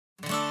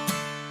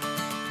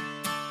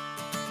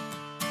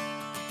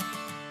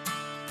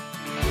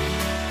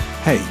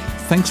Hey,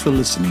 thanks for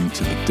listening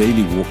to the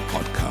Daily Walk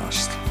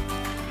podcast.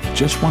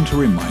 Just want to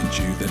remind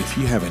you that if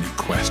you have any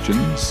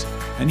questions,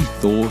 any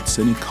thoughts,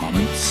 any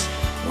comments,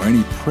 or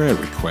any prayer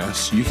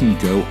requests, you can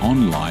go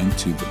online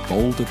to the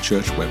Boulder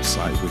Church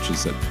website, which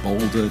is at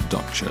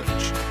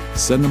boulder.church.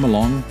 Send them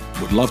along.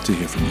 Would love to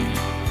hear from you.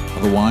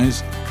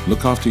 Otherwise,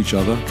 look after each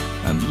other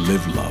and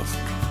live love.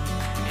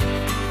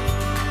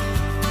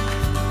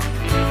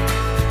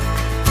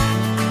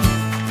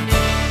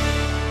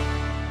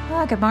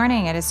 Good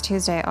morning. It is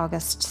Tuesday,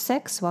 August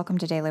 6th. Welcome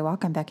to Daily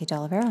Walk. I'm Becky De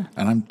Oliveira.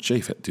 And I'm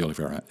Japhet De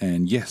Oliveira.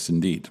 And yes,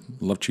 indeed,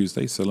 love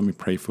Tuesday. So let me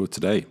pray for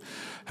today.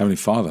 Heavenly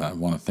Father, I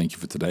want to thank you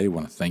for today. I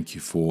want to thank you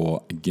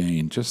for,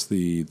 again, just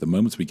the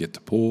moments we get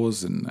to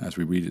pause. And as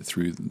we read it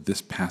through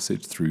this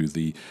passage, through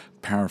the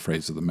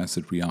paraphrase of the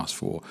message, we ask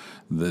for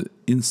the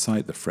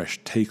insight, the fresh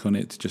take on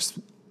it, to just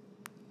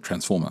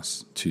transform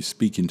us, to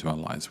speak into our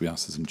lives. We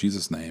ask this in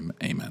Jesus' name.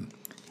 Amen.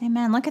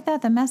 Amen. Look at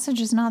that. The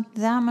message is not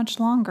that much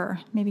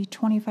longer, maybe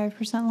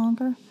 25%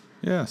 longer.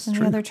 Yes, than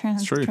the other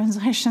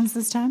translations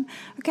this time.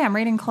 Okay, I'm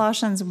reading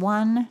Colossians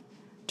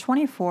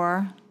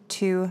 1:24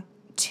 to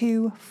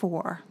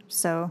 2:4.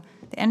 So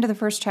the end of the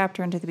first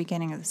chapter into the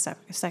beginning of the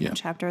second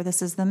chapter.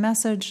 This is the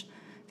Message,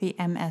 the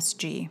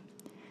MSG.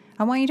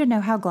 I want you to know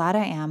how glad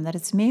I am that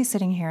it's me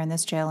sitting here in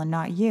this jail and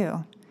not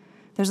you.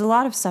 There's a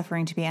lot of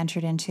suffering to be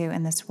entered into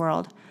in this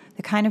world,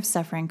 the kind of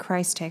suffering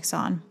Christ takes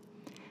on.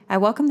 I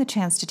welcome the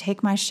chance to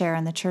take my share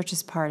in the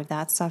church's part of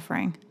that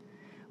suffering.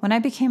 When I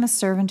became a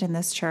servant in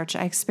this church,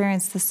 I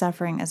experienced the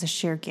suffering as a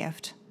sheer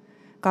gift,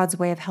 God's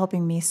way of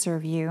helping me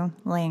serve you,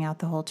 laying out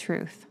the whole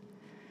truth.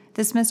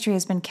 This mystery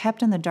has been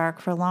kept in the dark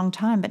for a long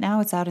time, but now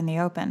it's out in the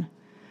open.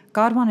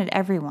 God wanted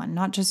everyone,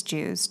 not just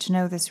Jews, to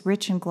know this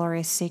rich and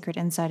glorious secret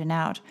inside and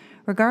out,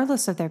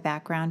 regardless of their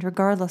background,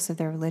 regardless of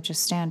their religious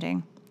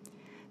standing.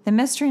 The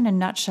mystery in a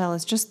nutshell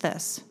is just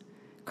this.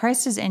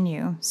 Christ is in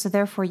you, so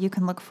therefore you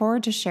can look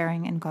forward to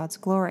sharing in God's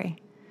glory.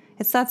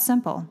 It's that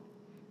simple.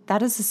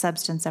 That is the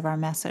substance of our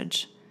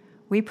message.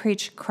 We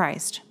preach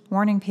Christ,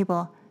 warning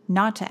people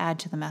not to add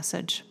to the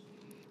message.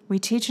 We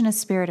teach in a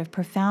spirit of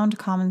profound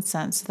common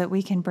sense so that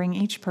we can bring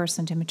each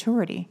person to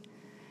maturity.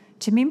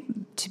 To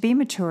be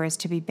mature is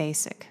to be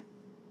basic.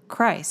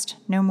 Christ,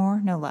 no more,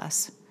 no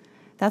less.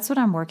 That's what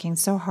I'm working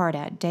so hard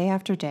at day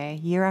after day,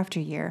 year after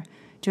year,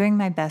 doing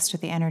my best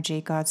with the energy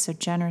God so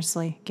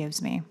generously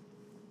gives me.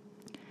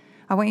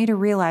 I want you to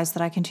realize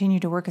that I continue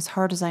to work as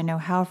hard as I know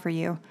how for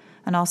you,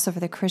 and also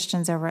for the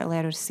Christians over at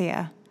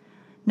Laodicea.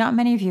 Not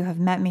many of you have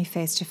met me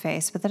face to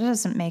face, but that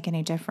doesn't make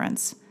any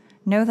difference.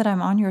 Know that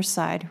I'm on your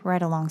side,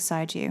 right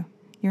alongside you.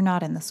 You're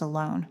not in this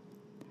alone.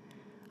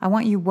 I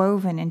want you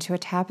woven into a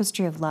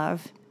tapestry of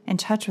love, in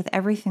touch with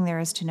everything there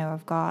is to know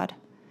of God.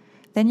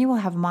 Then you will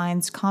have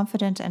minds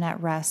confident and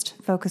at rest,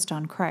 focused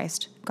on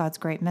Christ, God's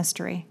great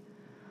mystery.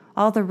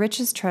 All the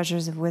richest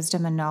treasures of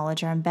wisdom and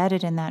knowledge are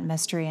embedded in that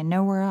mystery and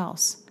nowhere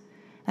else.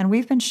 And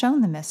we've been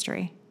shown the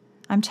mystery.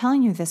 I'm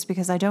telling you this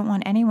because I don't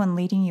want anyone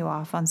leading you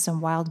off on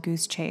some wild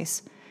goose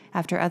chase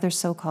after other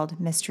so-called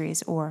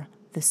mysteries or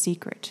The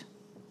Secret.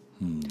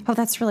 Oh,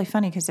 that's really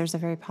funny because there's a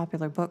very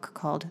popular book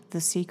called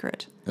The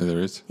Secret. Oh, there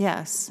is?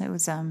 Yes. It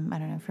was, I don't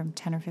know, from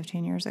 10 or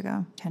 15 years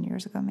ago. 10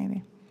 years ago,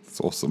 maybe.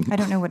 It's awesome. I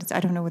don't know what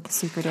The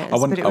Secret is,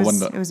 but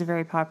it was a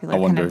very popular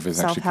kind of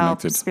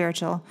self-help,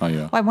 spiritual. Oh,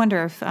 yeah. Well, I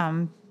wonder if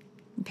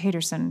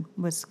Peterson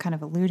was kind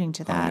of alluding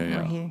to that,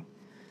 where he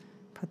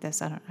put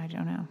this. I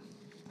don't know.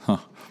 Huh.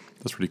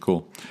 That's really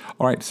cool.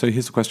 All right, so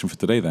here's a question for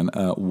today then.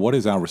 What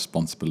is our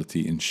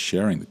responsibility in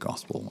sharing the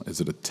gospel? Is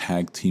it a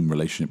tag team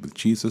relationship with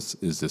Jesus?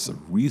 Is this a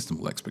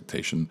reasonable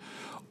expectation?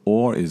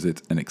 Or is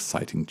it an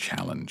exciting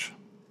challenge?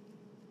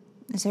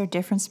 Is there a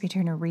difference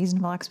between a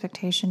reasonable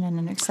expectation and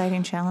an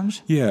exciting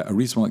challenge? Yeah, a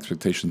reasonable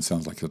expectation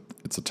sounds like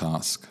it's a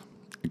task.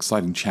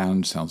 Exciting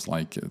challenge sounds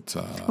like it.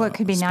 Well, it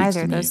could be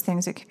neither of those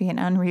things. It could be an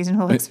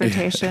unreasonable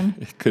expectation.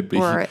 It could be,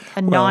 or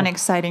a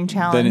non-exciting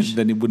challenge.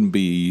 Then it wouldn't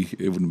be.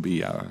 It wouldn't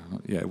be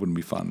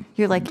fun.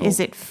 You're like, is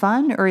it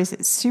fun or is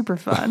it super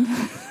fun?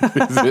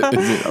 is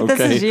it okay? This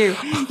is you.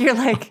 You're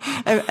like,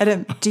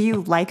 do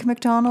you like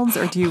McDonald's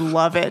or do you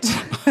love it?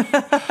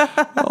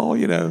 Oh,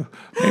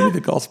 maybe the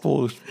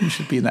gospel. You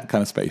should be in that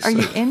kind of space. Are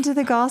you into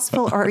the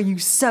gospel, or are you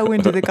so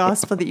into the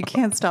gospel that you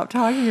can't stop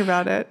talking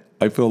about it?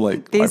 I feel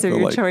like these are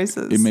your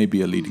choices. It may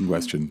be a leading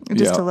question.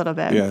 Just a little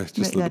bit. Yeah,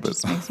 just a little bit. That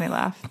just makes me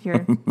laugh.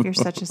 You're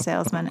such a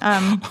salesman.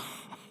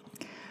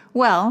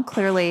 Well,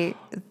 clearly,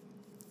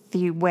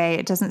 the way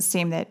it doesn't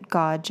seem that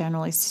God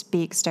generally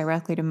speaks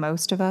directly to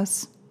most of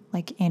us,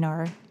 like in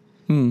our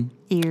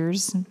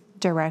ears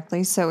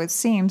directly. So it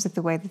seems that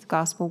the way that the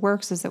gospel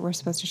works is that we're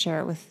supposed to share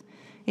it with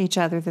each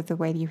other, that the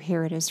way that you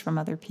hear it is from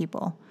other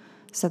people.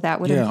 So that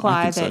would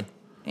imply that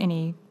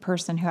any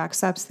person who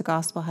accepts the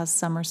gospel has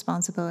some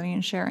responsibility in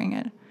sharing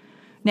it.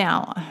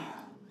 Now,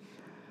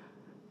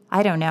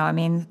 I don't know. I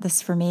mean,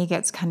 this for me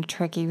gets kind of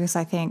tricky because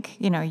I think,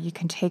 you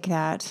can take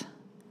that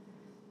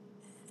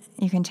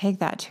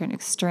to an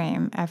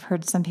extreme. I've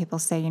heard some people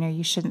say,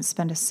 you shouldn't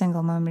spend a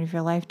single moment of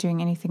your life doing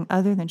anything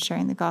other than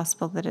sharing the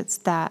gospel, that it's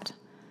that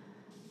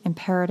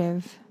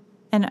imperative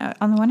And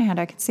on the one hand,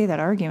 I could see that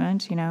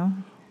argument,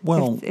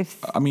 Well,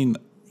 if I mean,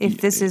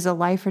 this is a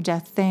life or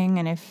death thing,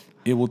 and if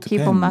it will depend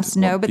people must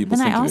know. what But people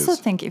then I think it also is.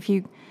 think if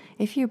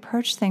you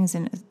approach things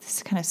in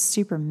this kind of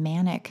super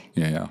manic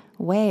Yeah.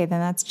 way, then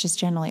that's just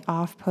generally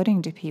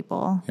off-putting to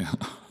people. Yeah.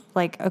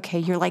 Like, okay,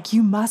 you're like,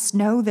 you must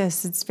know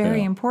this. It's very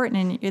Yeah.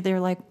 important. And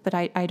they're like, but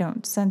I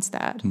don't sense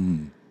that.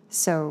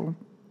 So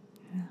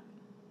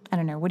I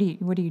don't know. What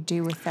do you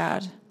do with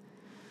that?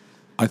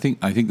 I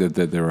think that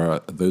there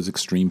are those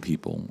extreme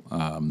people,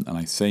 and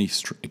I say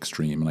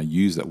extreme, and I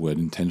use that word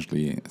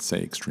intentionally.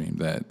 Say extreme,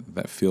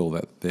 that feel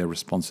that their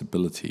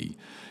responsibility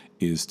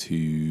is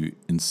to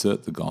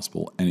insert the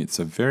gospel, and it's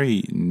a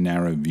very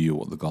narrow view of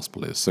what the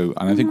gospel is. So,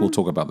 and I think we'll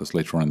talk about this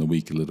later on in the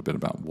week a little bit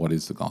about what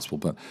is the gospel,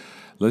 but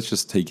let's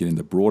just take it in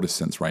the broadest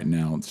sense right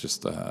now. It's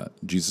just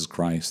Jesus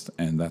Christ,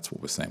 and that's what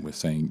we're saying. We're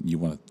saying you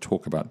want to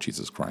talk about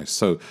Jesus Christ.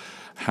 So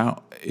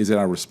how is it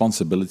our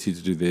responsibility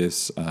to do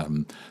this?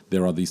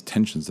 There are these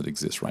tensions that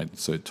exist, right?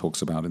 So it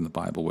talks about in the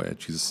Bible where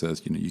Jesus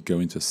says, you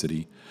go into a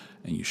city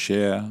and you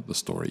share the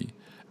story,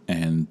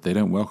 and they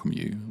don't welcome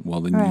you.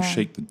 Well, then you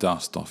shake the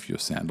dust off your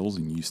sandals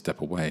and you step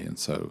away. And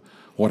so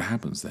what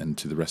happens then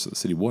to the rest of the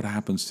city? What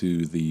happens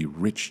to the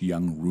rich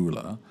young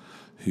ruler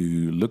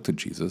who looked at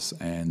Jesus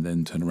and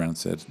then turned around and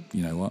said,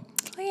 you know what?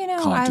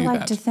 Well, I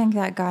like to think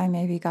that guy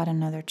maybe got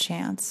another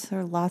chance. There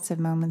are lots of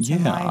moments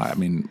in life. I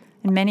mean,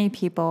 and many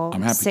people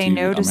say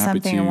no to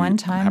something at one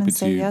time and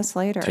say yes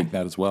later. Take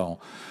that as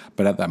well.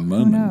 But at that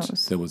moment,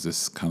 there was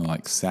this kind of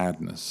like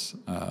sadness,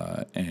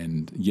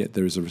 and yet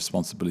there is a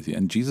responsibility.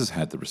 And Jesus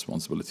had the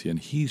responsibility, and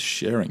he's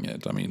sharing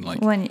it. I mean,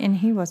 like, and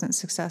he wasn't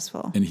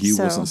successful. And he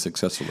wasn't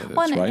successful at it,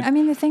 right? I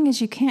mean, the thing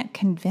is, you can't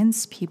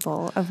convince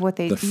people of what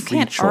you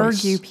can't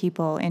argue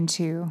people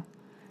into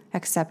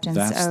acceptance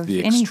of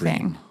anything.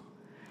 Extreme.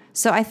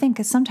 So I think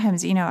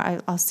sometimes,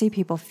 I'll see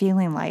people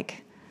feeling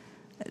like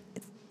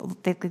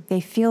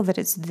they feel that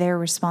it's their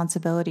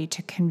responsibility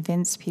to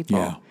convince people.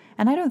 Yeah.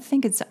 And I don't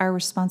think it's our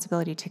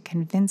responsibility to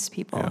convince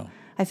people. Yeah.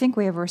 I think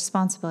we have a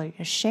responsibility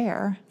to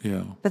share.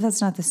 Yeah. But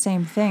that's not the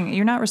same thing.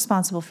 You're not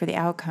responsible for the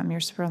outcome.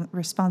 You're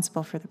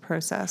responsible for the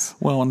process.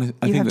 Well, and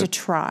I you think have to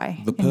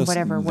try in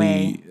whatever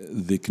way.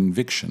 The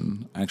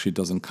conviction actually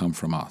doesn't come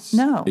from us.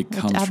 No, it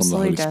comes from the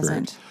Holy Spirit.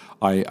 Doesn't.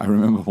 I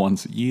remember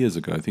once years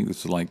ago, I think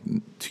this was like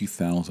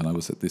 2000, I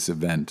was at this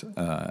event,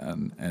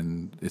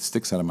 and it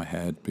sticks out of my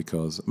head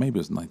because maybe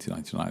it was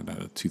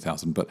 1999,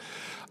 2000, but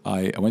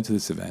I went to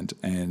this event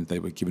and they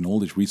were giving all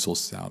these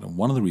resources out, and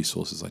one of the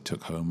resources I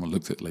took home and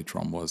looked at later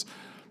on was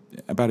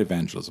about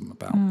evangelism,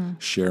 about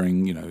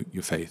sharing,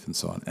 your faith and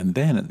so on. And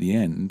then at the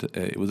end,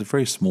 it was a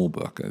very small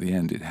book. At the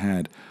end, it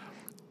had,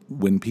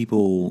 when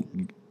people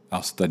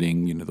are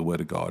studying, the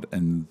Word of God,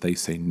 and they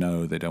say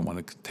no, they don't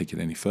want to take it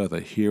any further.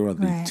 Here are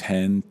the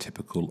 10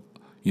 typical,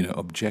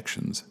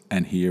 objections,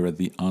 and here are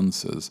the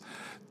answers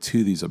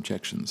to these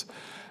objections.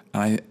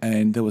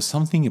 And there was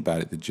something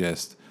about it that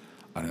just,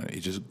 I don't know, it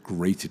just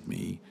grated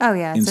me. Oh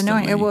yeah, it's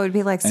instantly. annoying. It would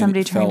be like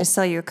somebody trying to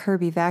sell you a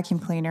Kirby vacuum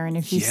cleaner, and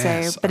if you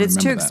say, "But it's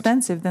too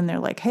expensive," then they're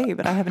like, "Hey,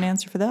 but I have an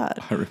answer for that."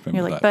 I remember and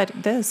you're like, that.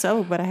 "But this,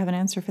 but I have an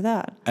answer for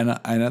that." And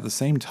at the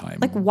same time,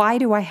 like, why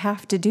do I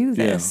have to do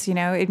this?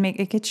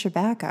 It gets your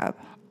back up.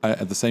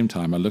 At the same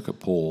time, I look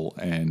at Paul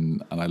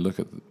and I look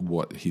at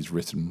what he's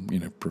written,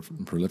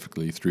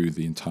 prolifically through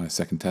the entire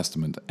Second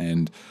Testament,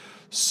 and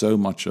so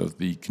much of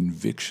the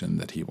conviction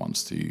that he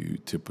wants to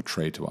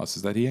portray to us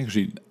is that he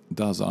actually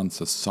does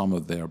answer some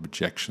of their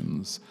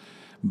objections.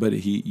 But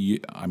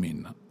I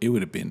mean, it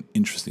would have been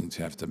interesting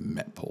to have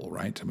met Paul,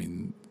 right? I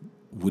mean,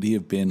 would he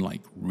have been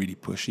like really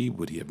pushy?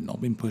 Would he have not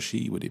been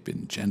pushy? Would he have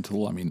been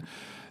gentle? I mean,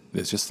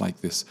 there's just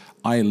like this.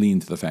 I lean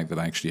to the fact that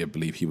I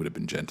believe he would have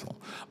been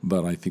gentle,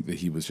 but I think that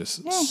he was just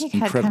incredibly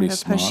had kind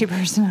smart. of a pushy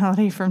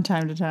personality from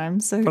time to time,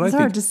 so but it's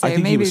hard to say. I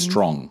think maybe he was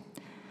strong.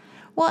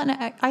 Well, and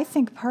I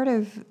think part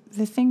of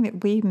the thing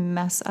that we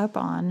mess up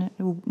on,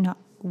 not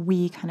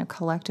we kind of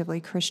collectively,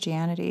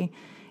 Christianity,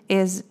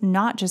 is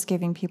not just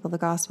giving people the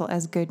gospel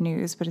as good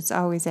news, but it's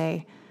always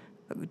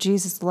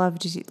Jesus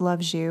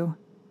loves you,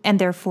 and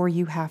therefore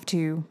you have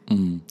to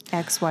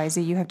X, Y,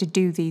 Z. You have to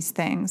do these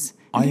things.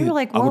 And you're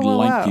like,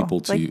 whoa,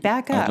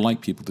 back up. I'd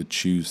like people to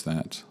choose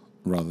that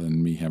rather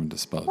than me having to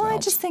spell it out. Well, I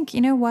just think,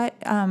 you know what?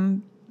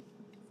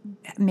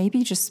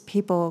 Maybe just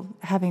people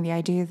having the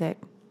idea that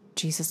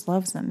Jesus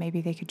loves them.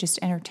 Maybe they could just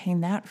entertain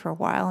that for a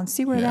while and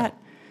see where that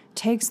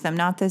takes them.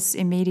 Not this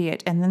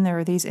immediate, and then there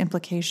are these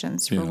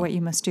implications for what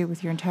you must do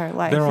with your entire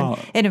life.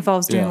 It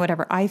involves doing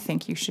whatever I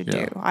think you should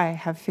do. I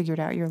have figured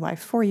out your life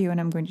for you,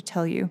 and I'm going to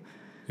tell you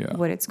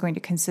what it's going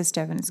to consist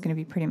of, and it's going to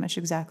be pretty much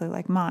exactly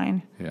like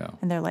mine. Yeah.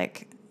 And they're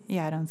like,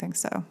 yeah, I don't think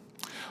so.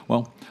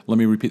 Well, let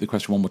me repeat the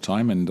question one more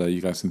time, and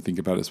you guys can think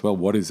about it as well.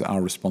 What is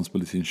our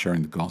responsibility in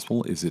sharing the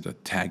gospel? Is it a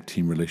tag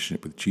team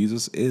relationship with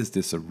Jesus? Is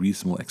this a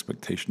reasonable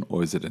expectation,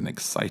 or is it an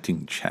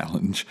exciting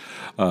challenge?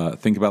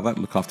 Think about that.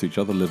 Look after each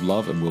other, live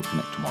love, and we'll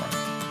connect tomorrow.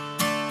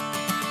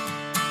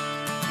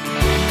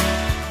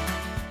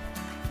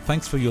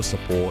 Thanks for your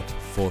support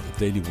for the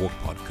Daily Walk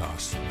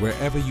podcast.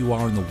 Wherever you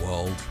are in the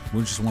world,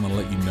 we just want to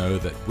let you know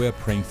that we're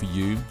praying for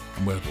you,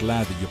 and we're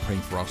glad that you're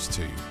praying for us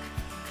too.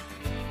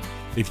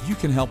 If you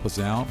can help us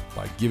out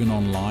by giving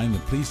online,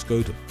 then please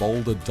go to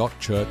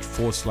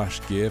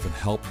boulder.church/give and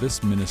help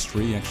this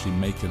ministry actually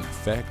make an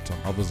effect on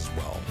others as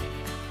well.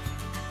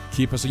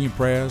 Keep us in your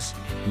prayers,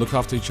 look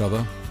after each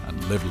other,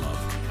 and live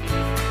love.